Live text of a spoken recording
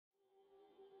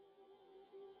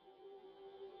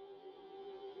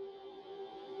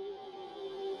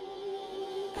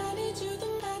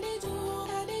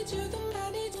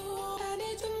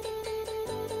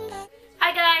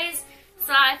Hi guys!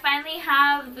 So I finally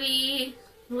have the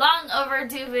long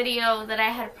overdue video that I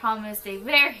had promised a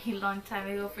very long time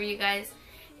ago for you guys.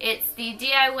 It's the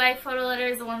DIY photo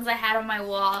letters, the ones I had on my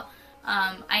wall.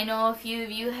 I know a few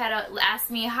of you had asked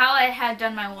me how I had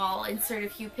done my wall. Insert a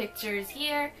few pictures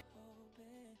here.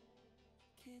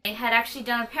 I had actually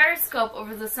done a periscope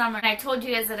over the summer and I told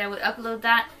you guys that I would upload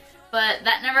that, but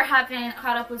that never happened.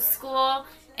 Caught up with school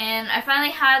and I finally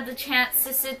had the chance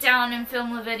to sit down and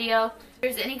film the video. If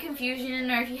there's any confusion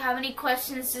or if you have any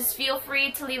questions, just feel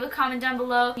free to leave a comment down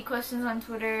below. Any questions on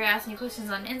Twitter, ask me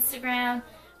questions on Instagram.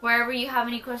 Wherever you have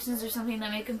any questions or something that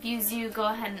may confuse you, go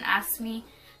ahead and ask me.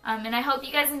 And I hope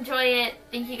you guys enjoy it.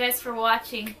 Thank you guys for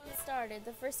watching. Get started.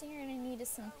 The first thing you're going to need is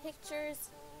some pictures,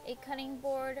 a cutting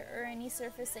board or any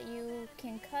surface that you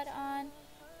can cut on,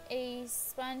 a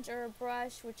sponge or a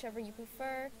brush, whichever you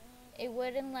prefer, a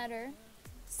wooden letter,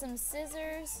 some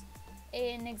scissors,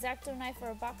 an X-Acto knife or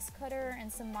a box cutter,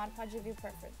 and some Mod Podge of your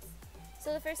preference.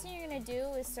 So the first thing you're going to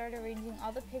do is start arranging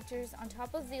all the pictures on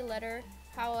top of the letter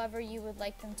however you would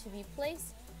like them to be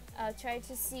placed. Try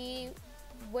to see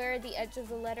where the edge of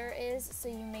the letter is so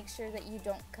you make sure that you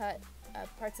don't cut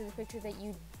parts of the picture that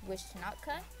you wish to not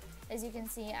cut. As you can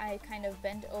see, I kind of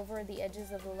bent over the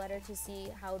edges of the letter to see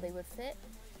how they would fit.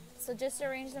 So just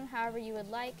arrange them however you would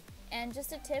like. And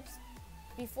just a tip,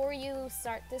 before you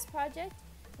start this project,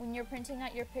 when you're printing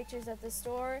out your pictures at the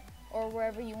store or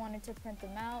wherever you wanted to print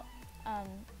them out,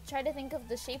 try to think of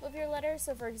the shape of your letter.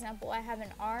 So for example, I have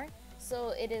an R,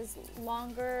 so it is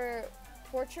longer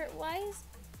portrait-wise,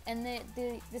 and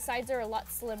the sides are a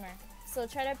lot slimmer. So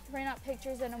try to print out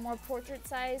pictures that are more portrait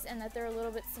size and that they're a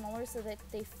little bit smaller so that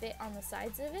they fit on the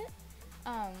sides of it,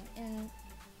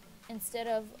 instead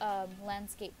of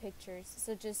landscape pictures.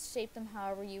 So just shape them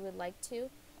however you would like to.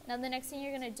 Now the next thing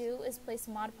you're going to do is place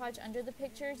Mod Podge under the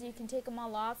pictures. You can take them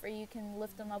all off or you can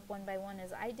lift them up one by one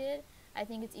as I did. I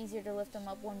think it's easier to lift them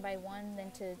up one by one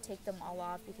than to take them all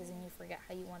off because then you forget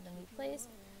how you want them to be placed.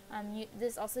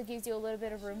 This also gives you a little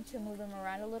bit of room to move them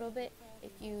around a little bit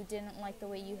if you didn't like the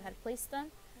way you had placed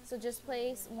them. So just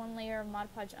place one layer of Mod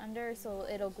Podge under so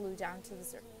it'll glue down to the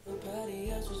surface.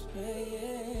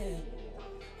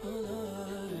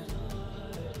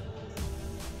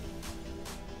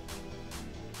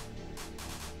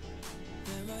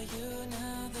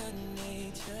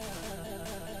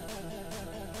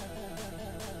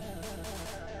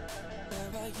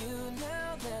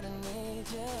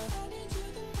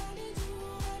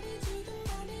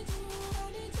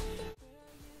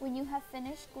 When you have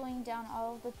finished gluing down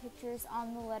all of the pictures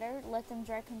on the letter, let them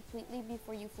dry completely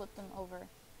before you flip them over.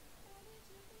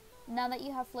 Now that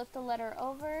you have flipped the letter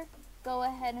over, go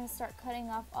ahead and start cutting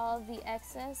off all of the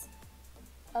excess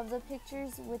of the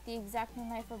pictures with the X-Acto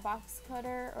knife or box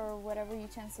cutter or whatever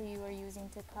utensil you are using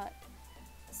to cut.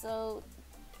 So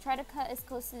try to cut as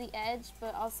close to the edge,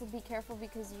 but also be careful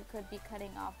because you could be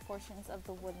cutting off portions of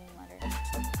the wooden letter.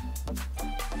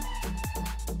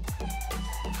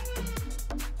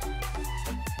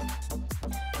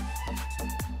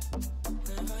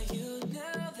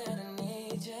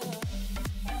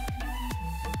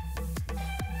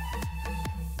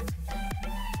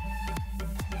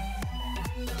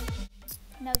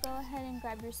 Now go ahead and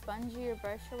grab your sponge or your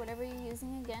brush or whatever you're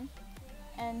using again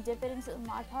and dip it into the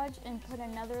Mod Podge and put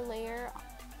another layer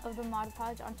of the Mod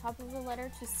Podge on top of the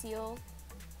letter to seal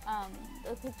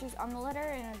the pictures on the letter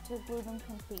and to glue them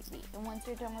completely. And once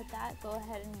you're done with that, go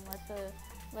ahead and let the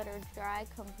letter dry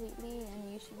completely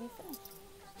and you should be finished.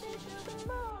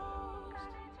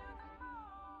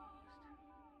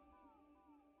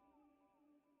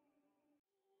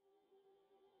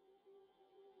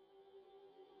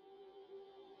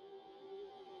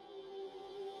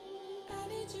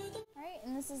 Alright,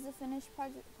 and this is the finished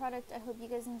product. I hope you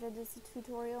guys enjoyed this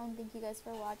tutorial and thank you guys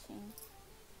for watching.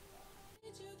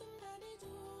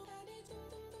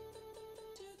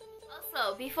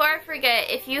 Also, before I forget,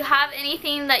 if you have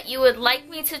anything that you would like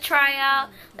me to try out,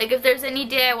 like if there's any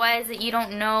DIYs that you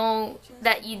don't know,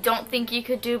 that you don't think you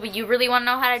could do, but you really want to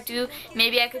know how to do,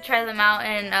 maybe I could try them out.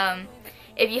 And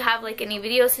if you have like any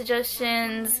video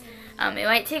suggestions, it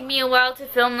might take me a while to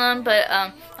film them, but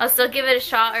I'll still give it a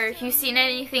shot. Or if you've seen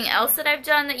anything else that I've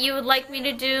done that you would like me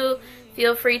to do,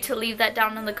 feel free to leave that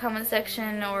down in the comment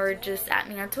section or just at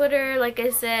me on Twitter, like I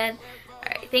said.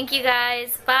 Alright, thank you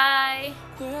guys. Bye.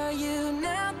 Where are you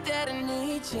now that I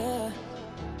need you?